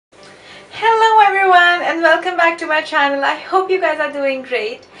and welcome back to my channel. I hope you guys are doing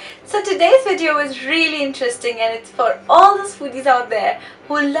great. So today's video is really interesting and it's for all those foodies out there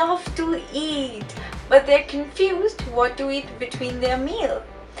who love to eat but they're confused what to eat between their meal.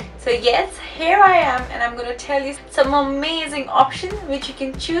 So yes, here I am and I'm going to tell you some amazing options which you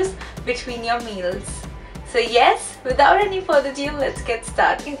can choose between your meals. So yes, without any further ado, let's get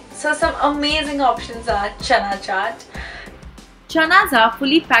started. So some amazing options are chana chaat. Chanas are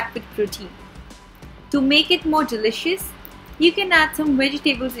fully packed with protein. To make it more delicious, you can add some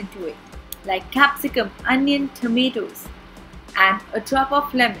vegetables into it, like capsicum, onion, tomatoes, and a drop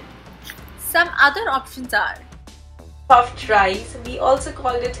of lemon. Some other options are puffed rice, we also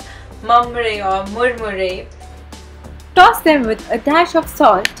call it mamre or murmure. Toss them with a dash of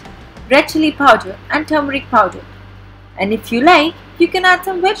salt, red chili powder and turmeric powder. And if you like, you can add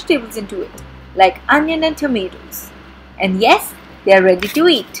some vegetables into it, like onion and tomatoes. And yes, they are ready to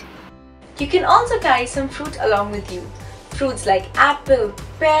eat. You can also carry some fruit along with you. Fruits like apple,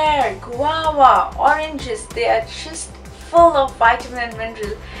 pear, guava, oranges, they are just full of vitamin and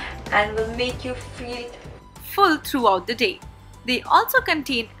mineral and will make you feel full throughout the day. They also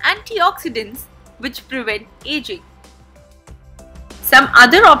contain antioxidants which prevent aging. Some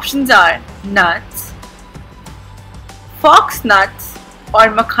other options are nuts, fox nuts or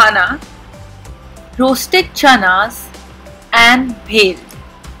makhana, roasted chanas and bhel.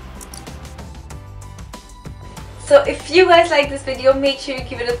 So if you guys like this video, make sure you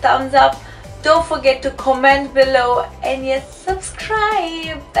give it a thumbs up. Don't forget to comment below and yes,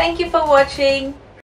 subscribe. Thank you for watching.